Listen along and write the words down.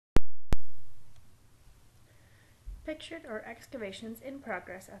Pictured are excavations in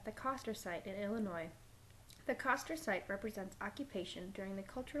progress at the Coster site in Illinois. The Coster site represents occupation during the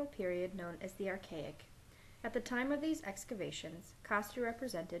cultural period known as the Archaic. At the time of these excavations, Coster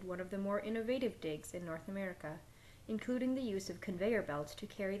represented one of the more innovative digs in North America, including the use of conveyor belts to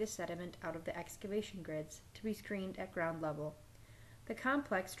carry the sediment out of the excavation grids to be screened at ground level. The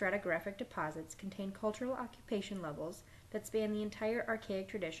complex stratigraphic deposits contain cultural occupation levels that span the entire archaic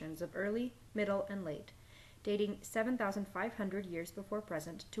traditions of early, middle, and late, dating 7,500 years before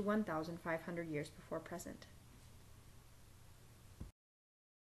present to 1,500 years before present.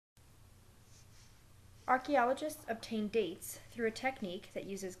 Archaeologists obtain dates through a technique that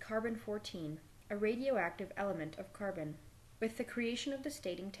uses carbon-14, a radioactive element of carbon. With the creation of the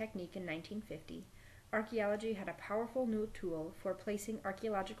dating technique in 1950, archaeology had a powerful new tool for placing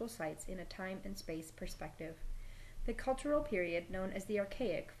archaeological sites in a time and space perspective. The cultural period known as the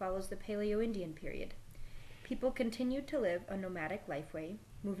Archaic follows the Paleoindian period. People continued to live a nomadic lifeway,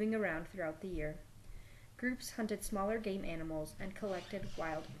 moving around throughout the year. Groups hunted smaller game animals and collected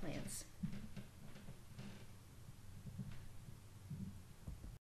wild plants.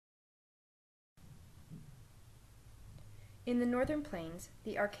 In the northern plains,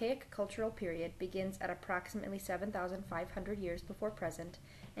 the Archaic cultural period begins at approximately 7,500 years before present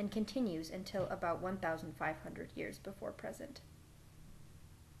and continues until about 1,500 years before present.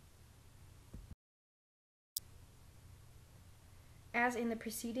 As in the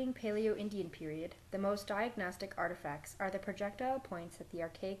preceding Paleoindian period, the most diagnostic artifacts are the projectile points that the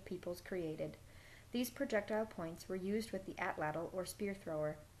archaic peoples created. These projectile points were used with the atlatl or spear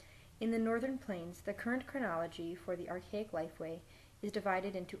thrower. In the northern plains, the current chronology for the archaic lifeway is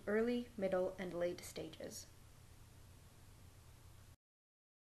divided into early, middle, and late stages.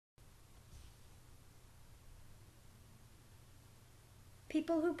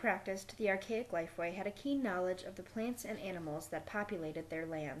 People who practiced the archaic lifeway had a keen knowledge of the plants and animals that populated their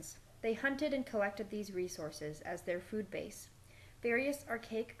lands. They hunted and collected these resources as their food base. Various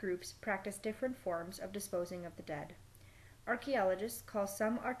archaic groups practiced different forms of disposing of the dead. Archaeologists call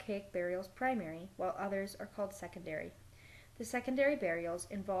some archaic burials primary, while others are called secondary. The secondary burials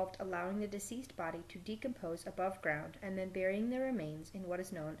involved allowing the deceased body to decompose above ground and then burying the remains in what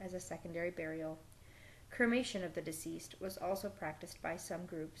is known as a secondary burial. Cremation of the deceased was also practiced by some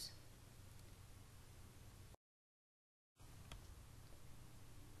groups.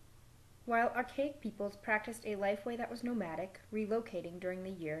 While archaic peoples practiced a lifeway that was nomadic, relocating during the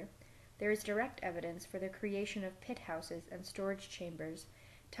year, there is direct evidence for the creation of pit houses and storage chambers,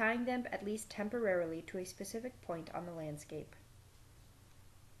 tying them at least temporarily to a specific point on the landscape.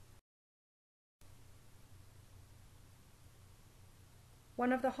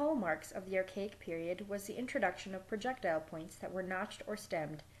 One of the hallmarks of the Archaic period was the introduction of projectile points that were notched or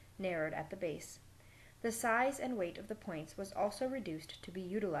stemmed, narrowed at the base. The size and weight of the points was also reduced to be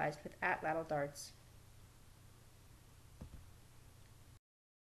utilized with atlatl darts.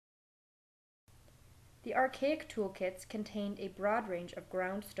 The archaic toolkits contained a broad range of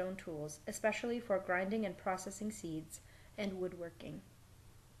ground stone tools, especially for grinding and processing seeds and woodworking.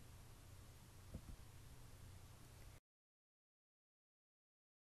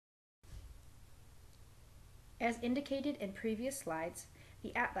 As indicated in previous slides,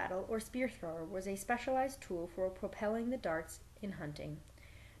 the atlatl or spear thrower was a specialized tool for propelling the darts in hunting.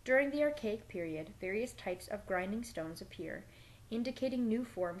 During the Archaic period, various types of grinding stones appear, indicating new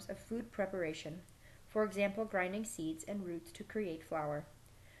forms of food preparation, for example grinding seeds and roots to create flour.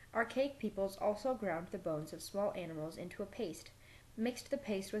 Archaic peoples also ground the bones of small animals into a paste, mixed the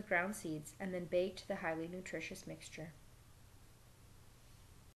paste with ground seeds, and then baked the highly nutritious mixture.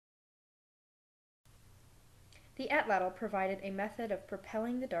 The atlatl provided a method of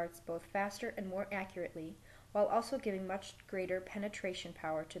propelling the darts both faster and more accurately, while also giving much greater penetration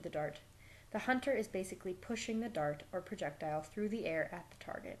power to the dart. The hunter is basically pushing the dart or projectile through the air at the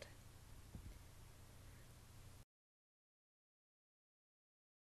target.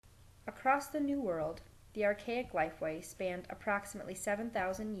 Across the New World, the archaic lifeway spanned approximately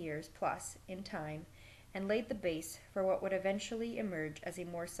 7,000 years plus in time and laid the base for what would eventually emerge as a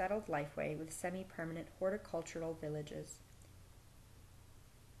more settled lifeway with semi-permanent horticultural villages.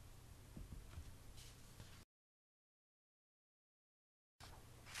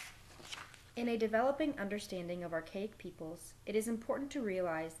 In a developing understanding of archaic peoples, it is important to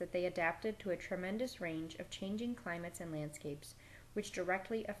realize that they adapted to a tremendous range of changing climates and landscapes, which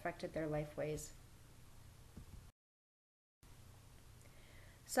directly affected their lifeways.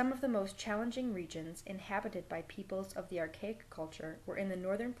 Some of the most challenging regions inhabited by peoples of the archaic culture were in the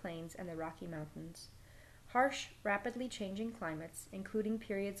northern plains and the Rocky Mountains. Harsh, rapidly changing climates, including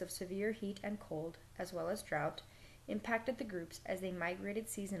periods of severe heat and cold, as well as drought, impacted the groups as they migrated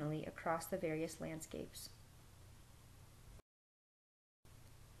seasonally across the various landscapes.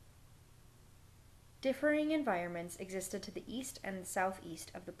 Differing environments existed to the east and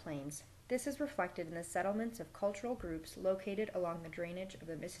southeast of the plains. This is reflected in the settlements of cultural groups located along the drainage of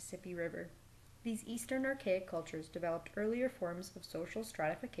the Mississippi River. These eastern archaic cultures developed earlier forms of social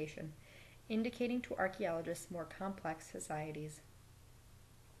stratification, indicating to archaeologists more complex societies.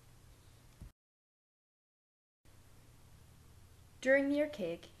 During the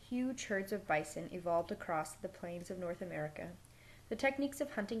Archaic, huge herds of bison evolved across the plains of North America. The techniques of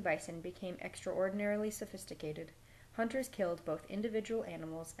hunting bison became extraordinarily sophisticated. Hunters killed both individual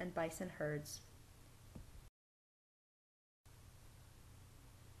animals and bison herds.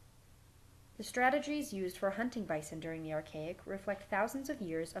 The strategies used for hunting bison during the Archaic reflect thousands of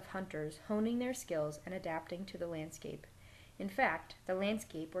years of hunters honing their skills and adapting to the landscape. In fact, the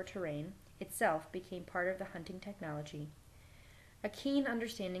landscape or terrain itself became part of the hunting technology. A keen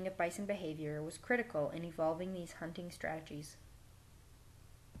understanding of bison behavior was critical in evolving these hunting strategies.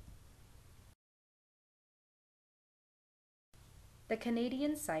 The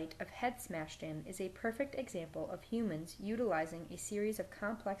Canadian site of Head Smashed In is a perfect example of humans utilizing a series of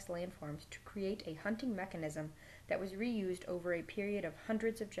complex landforms to create a hunting mechanism that was reused over a period of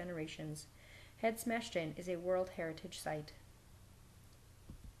hundreds of generations. Head Smashed In is a World Heritage Site.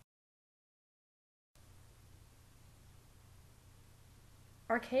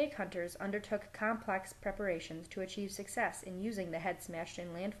 Archaic hunters undertook complex preparations to achieve success in using the Head Smashed In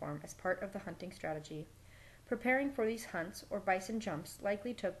landform as part of the hunting strategy. Preparing for these hunts or bison jumps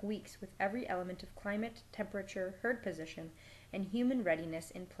likely took weeks with every element of climate, temperature, herd position, and human readiness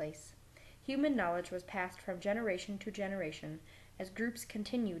in place. Human knowledge was passed from generation to generation as groups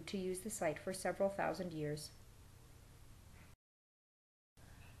continued to use the site for several thousand years.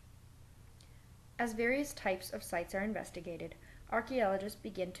 As various types of sites are investigated, archaeologists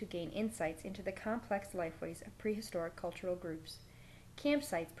begin to gain insights into the complex lifeways of prehistoric cultural groups.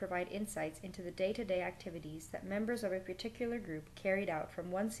 Campsites provide insights into the day-to-day activities that members of a particular group carried out from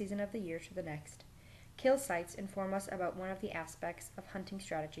one season of the year to the next. Kill sites inform us about one of the aspects of hunting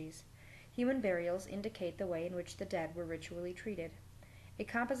strategies. Human burials indicate the way in which the dead were ritually treated. A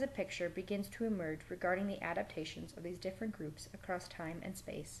composite picture begins to emerge regarding the adaptations of these different groups across time and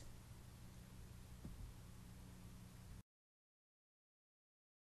space.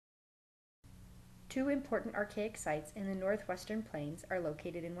 Two important archaic sites in the northwestern plains are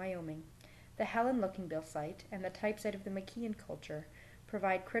located in Wyoming. The Helen Looking Bill site and the type site of the Machian culture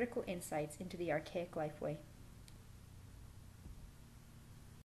provide critical insights into the archaic lifeway.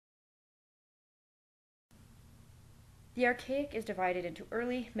 The Archaic is divided into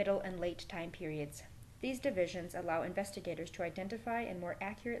early, middle, and late time periods. These divisions allow investigators to identify and more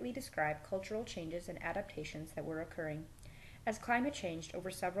accurately describe cultural changes and adaptations that were occurring. As climate changed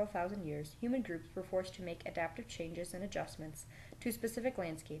over several thousand years, human groups were forced to make adaptive changes and adjustments to specific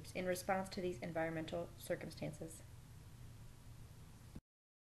landscapes in response to these environmental circumstances.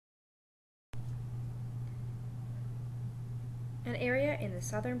 An area in the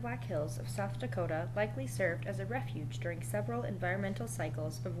southern Black Hills of South Dakota likely served as a refuge during several environmental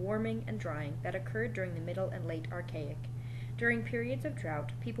cycles of warming and drying that occurred during the Middle and Late Archaic. During periods of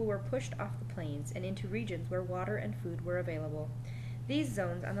drought, people were pushed off the plains and into regions where water and food were available. These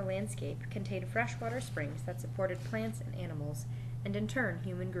zones on the landscape contained freshwater springs that supported plants and animals, and in turn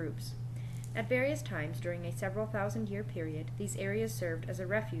human groups. At various times during a several thousand-year period, these areas served as a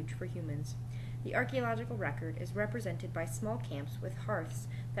refuge for humans. The archaeological record is represented by small camps with hearths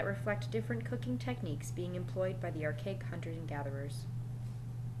that reflect different cooking techniques being employed by the archaic hunters and gatherers.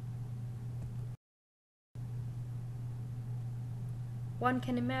 One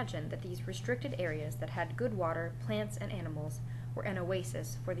can imagine that these restricted areas that had good water, plants, and animals were an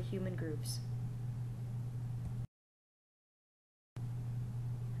oasis for the human groups.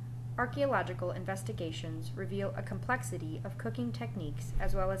 Archaeological investigations reveal a complexity of cooking techniques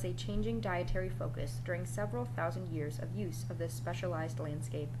as well as a changing dietary focus during several thousand years of use of this specialized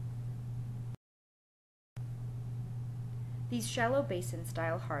landscape. These shallow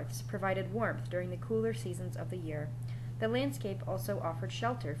basin-style hearths provided warmth during the cooler seasons of the year. The landscape also offered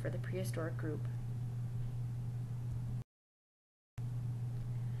shelter for the prehistoric group.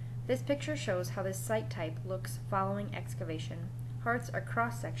 This picture shows how this site type looks following excavation. Hearths are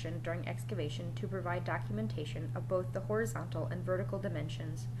cross-sectioned during excavation to provide documentation of both the horizontal and vertical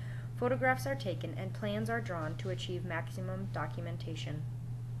dimensions. Photographs are taken and plans are drawn to achieve maximum documentation.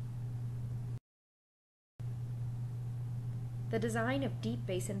 The design of deep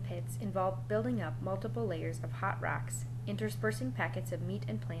basin pits involved building up multiple layers of hot rocks, interspersing packets of meat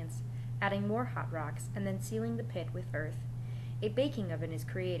and plants, adding more hot rocks, and then sealing the pit with earth. A baking oven is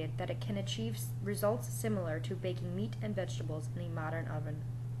created that it can achieve results similar to baking meat and vegetables in a modern oven.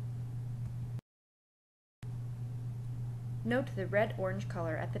 Note the red-orange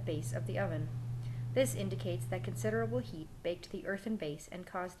color at the base of the oven. This indicates that considerable heat baked the earthen base and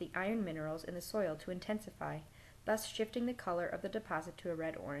caused the iron minerals in the soil to intensify, thus shifting the color of the deposit to a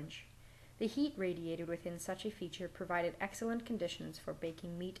red-orange. The heat radiated within such a feature provided excellent conditions for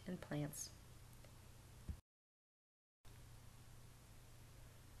baking meat and plants.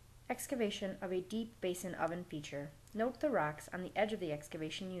 Excavation of a deep basin oven feature. Note the rocks on the edge of the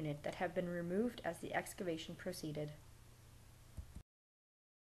excavation unit that have been removed as the excavation proceeded.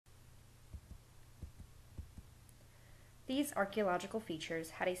 These archaeological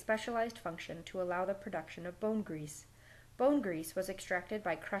features had a specialized function to allow the production of bone grease. Bone grease was extracted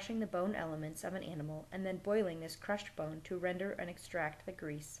by crushing the bone elements of an animal and then boiling this crushed bone to render and extract the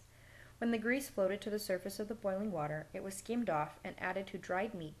grease. When the grease floated to the surface of the boiling water, it was skimmed off and added to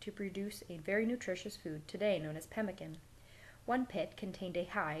dried meat to produce a very nutritious food today known as pemmican. One pit contained a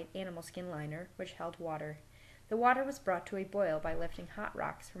hide, animal skin liner, which held water. The water was brought to a boil by lifting hot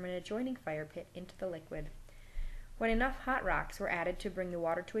rocks from an adjoining fire pit into the liquid. When enough hot rocks were added to bring the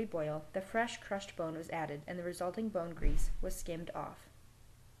water to a boil, the fresh crushed bone was added and the resulting bone grease was skimmed off.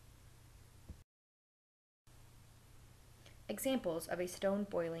 Examples of a stone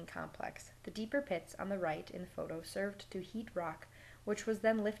boiling complex. The deeper pits on the right in the photo served to heat rock, which was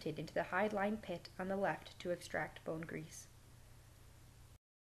then lifted into the hide-lined pit on the left to extract bone grease.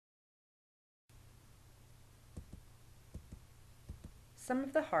 Some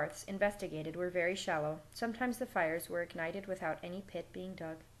of the hearths investigated were very shallow. Sometimes the fires were ignited without any pit being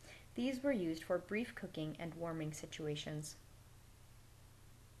dug. These were used for brief cooking and warming situations.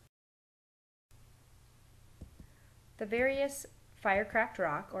 The various fire-cracked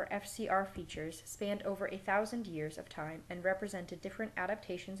rock, or FCR features, spanned over 1,000 years of time and represented different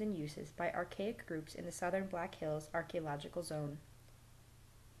adaptations and uses by archaic groups in the southern Black Hills archaeological zone.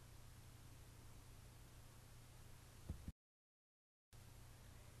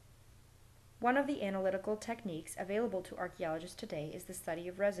 One of the analytical techniques available to archaeologists today is the study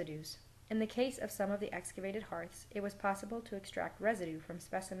of residues. In the case of some of the excavated hearths, it was possible to extract residue from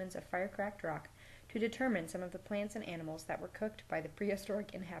specimens of fire-cracked rock to determine some of the plants and animals that were cooked by the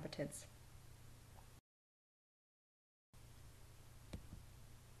prehistoric inhabitants.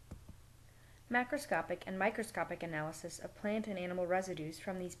 Macroscopic and microscopic analysis of plant and animal residues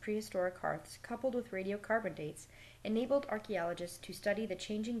from these prehistoric hearths, coupled with radiocarbon dates, enabled archaeologists to study the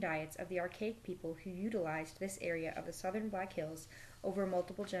changing diets of the archaic people who utilized this area of the southern Black Hills over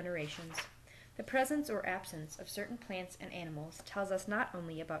multiple generations. The presence or absence of certain plants and animals tells us not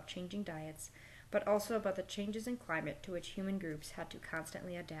only about changing diets, but also about the changes in climate to which human groups had to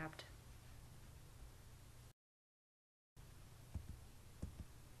constantly adapt.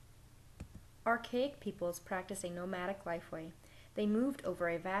 Archaic peoples practiced a nomadic lifeway. They moved over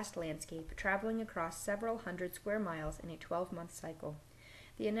a vast landscape, traveling across several hundred square miles in a 12-month cycle.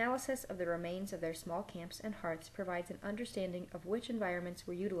 The analysis of the remains of their small camps and hearths provides an understanding of which environments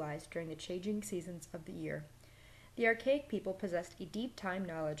were utilized during the changing seasons of the year. The archaic people possessed a deep time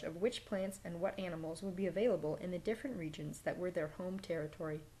knowledge of which plants and what animals would be available in the different regions that were their home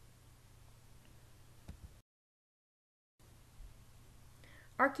territory.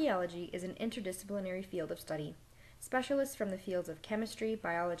 Archaeology is an interdisciplinary field of study. Specialists from the fields of chemistry,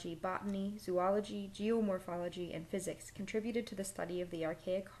 biology, botany, zoology, geomorphology, and physics contributed to the study of the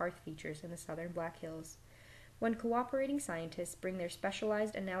archaic hearth features in the southern Black Hills. When cooperating scientists bring their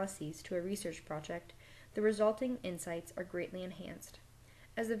specialized analyses to a research project, the resulting insights are greatly enhanced.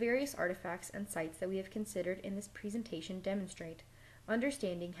 As the various artifacts and sites that we have considered in this presentation demonstrate,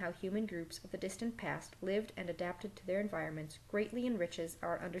 understanding how human groups of the distant past lived and adapted to their environments greatly enriches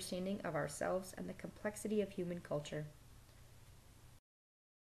our understanding of ourselves and the complexity of human culture.